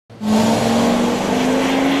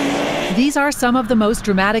These are some of the most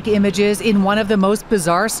dramatic images in one of the most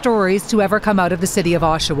bizarre stories to ever come out of the city of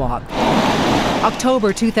Oshawa.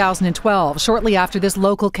 October 2012, shortly after this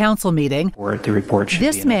local council meeting,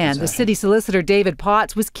 this man, the city solicitor David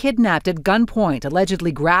Potts, was kidnapped at gunpoint,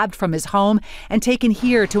 allegedly grabbed from his home and taken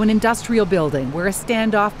here to an industrial building where a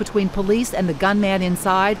standoff between police and the gunman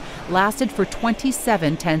inside lasted for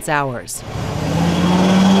 27 tense hours.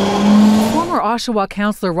 Former Oshawa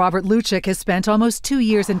councillor Robert Lutczyk has spent almost 2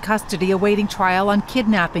 years in custody awaiting trial on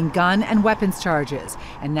kidnapping, gun and weapons charges.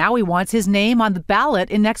 And now he wants his name on the ballot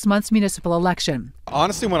in next month's municipal election.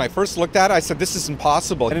 Honestly, when I first looked at it, I said, this is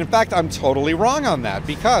impossible. And in fact, I'm totally wrong on that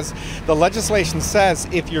because the legislation says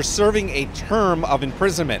if you're serving a term of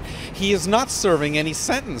imprisonment, he is not serving any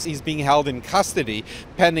sentence. He's being held in custody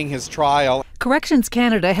pending his trial. Corrections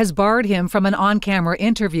Canada has barred him from an on-camera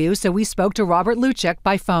interview, so we spoke to Robert Lutczyk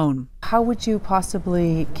by phone. How would you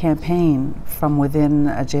possibly campaign from within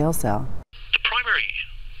a jail cell? The primary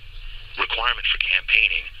requirement for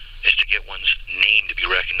campaigning is to get one's name to be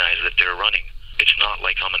recognized that they're running. It's not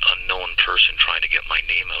like I'm an unknown person trying to get my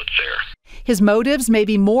name out there. His motives may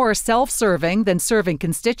be more self-serving than serving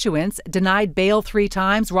constituents. Denied bail 3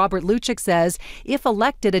 times, Robert Lutczyk says if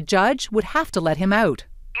elected, a judge would have to let him out.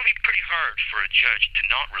 It would be pretty hard for a judge to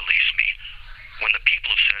not release me when the people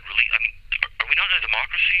have said release. I mean, are we not in a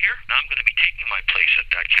democracy here? Now I'm going to be taking my place at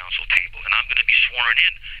that council table and I'm going to be sworn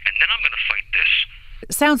in and then I'm going to fight this.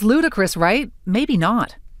 Sounds ludicrous, right? Maybe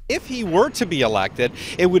not. If he were to be elected,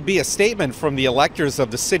 it would be a statement from the electors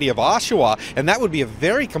of the city of Oshawa, and that would be a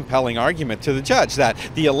very compelling argument to the judge that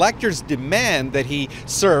the electors demand that he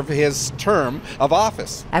serve his term of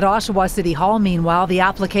office. At Oshawa City Hall, meanwhile, the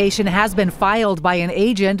application has been filed by an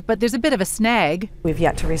agent, but there's a bit of a snag. We've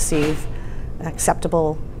yet to receive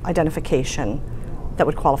acceptable identification that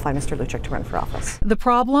would qualify Mr. Lutczyk to run for office. The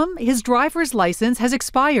problem? His driver's license has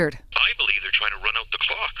expired. I believe they're trying to run out the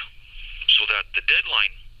clock so that the deadline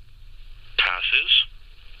passes,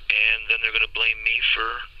 and then they're going to blame me for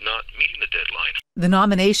not meeting the deadline. The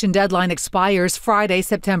nomination deadline expires Friday,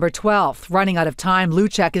 September 12th. Running out of time,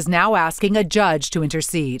 Lutczyk is now asking a judge to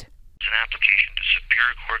intercede. It's an application to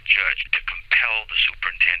Superior Court judge to compel the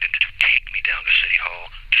superintendent to take me down to City Hall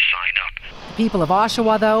to sign up. The people of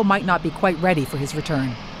Oshawa, though, might not be quite ready for his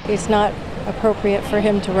return. It's not appropriate for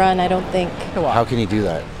him to run, I don't think. How can he do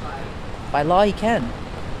that? By law, he can.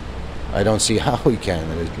 I don't see how he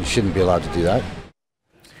can. He shouldn't be allowed to do that.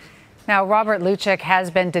 Now, Robert Lutczyk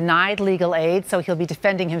has been denied legal aid, so he'll be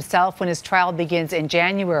defending himself when his trial begins in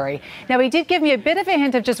January. Now, he did give me a bit of a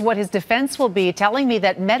hint of just what his defense will be, telling me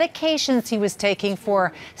that medications he was taking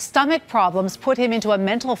for stomach problems put him into a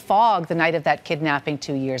mental fog the night of that kidnapping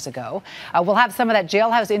 2 years ago. We'll have some of that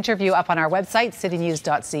jailhouse interview up on our website,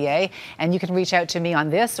 citynews.ca, and you can reach out to me on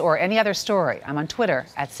this or any other story. I'm on Twitter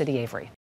 @CityAvery.